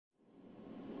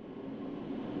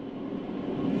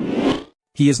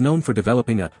He is known for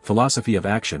developing a philosophy of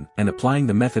action and applying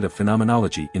the method of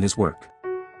phenomenology in his work.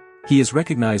 He is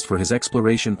recognized for his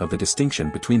exploration of the distinction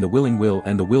between the willing will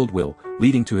and the willed will,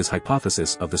 leading to his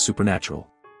hypothesis of the supernatural.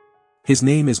 His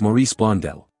name is Maurice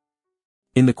Blondel.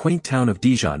 In the quaint town of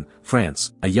Dijon,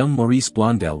 France, a young Maurice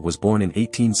Blondel was born in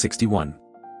 1861.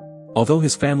 Although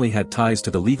his family had ties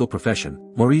to the legal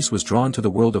profession, Maurice was drawn to the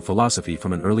world of philosophy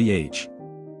from an early age.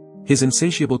 His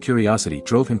insatiable curiosity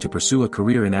drove him to pursue a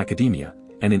career in academia,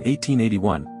 and in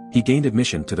 1881, he gained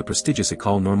admission to the prestigious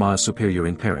École Normale Supérieure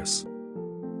in Paris.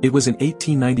 It was in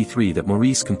 1893 that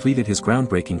Maurice completed his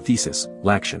groundbreaking thesis,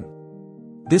 L'Action.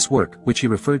 This work, which he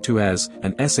referred to as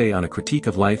an essay on a critique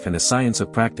of life and a science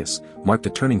of practice, marked a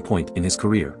turning point in his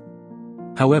career.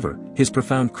 However, his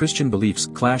profound Christian beliefs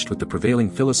clashed with the prevailing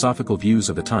philosophical views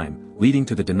of the time, leading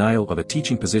to the denial of a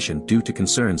teaching position due to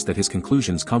concerns that his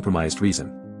conclusions compromised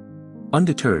reason.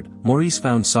 Undeterred, Maurice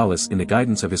found solace in the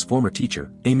guidance of his former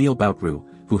teacher, Émile Boutroux,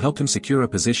 who helped him secure a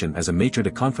position as a maître de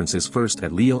conférences first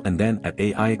at Lille and then at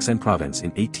Aix-en-Provence in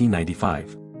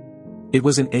 1895. It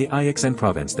was in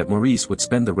Aix-en-Provence that Maurice would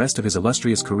spend the rest of his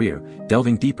illustrious career,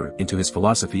 delving deeper into his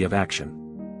philosophy of action.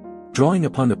 Drawing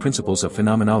upon the principles of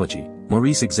phenomenology,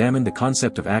 Maurice examined the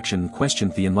concept of action and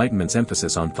questioned the Enlightenment's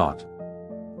emphasis on thought.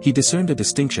 He discerned a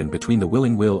distinction between the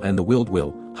willing will and the willed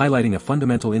will, highlighting a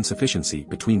fundamental insufficiency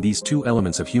between these two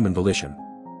elements of human volition.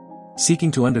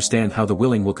 Seeking to understand how the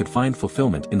willing will could find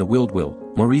fulfillment in the willed will,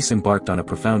 Maurice embarked on a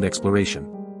profound exploration.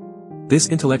 This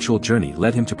intellectual journey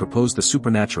led him to propose the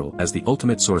supernatural as the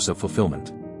ultimate source of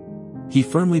fulfillment. He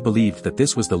firmly believed that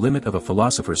this was the limit of a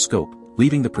philosopher's scope,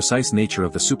 leaving the precise nature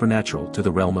of the supernatural to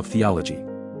the realm of theology.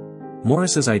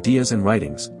 Maurice's ideas and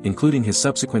writings, including his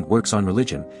subsequent works on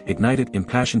religion, ignited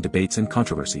impassioned debates and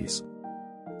controversies.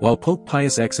 While Pope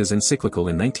Pius X's encyclical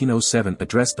in 1907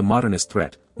 addressed the modernist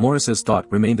threat, Maurice's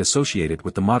thought remained associated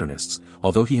with the modernists,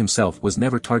 although he himself was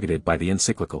never targeted by the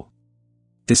encyclical.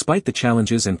 Despite the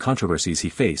challenges and controversies he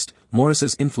faced,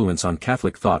 Maurice's influence on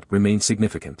Catholic thought remained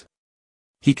significant.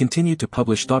 He continued to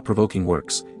publish thought-provoking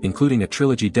works, including a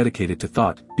trilogy dedicated to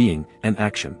thought, being, and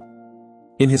action.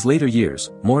 In his later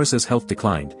years, Maurice's health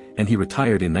declined, and he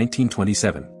retired in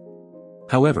 1927.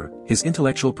 However, his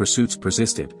intellectual pursuits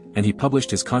persisted, and he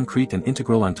published his concrete and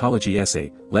integral ontology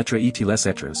essay, L'être et les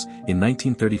êtres, in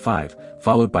 1935,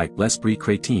 followed by L'esprit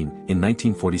chrétien in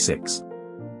 1946.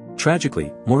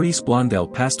 Tragically, Maurice Blondel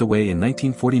passed away in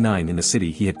 1949 in the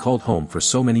city he had called home for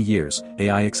so many years,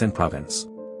 Aix-en-Provence.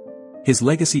 His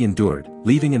legacy endured,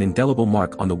 leaving an indelible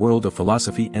mark on the world of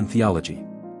philosophy and theology.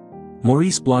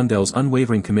 Maurice Blondel's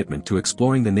unwavering commitment to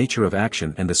exploring the nature of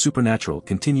action and the supernatural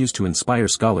continues to inspire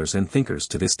scholars and thinkers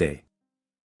to this day.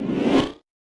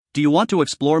 Do you want to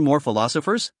explore more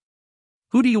philosophers?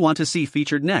 Who do you want to see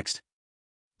featured next?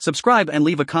 Subscribe and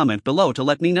leave a comment below to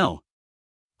let me know.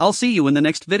 I'll see you in the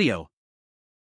next video.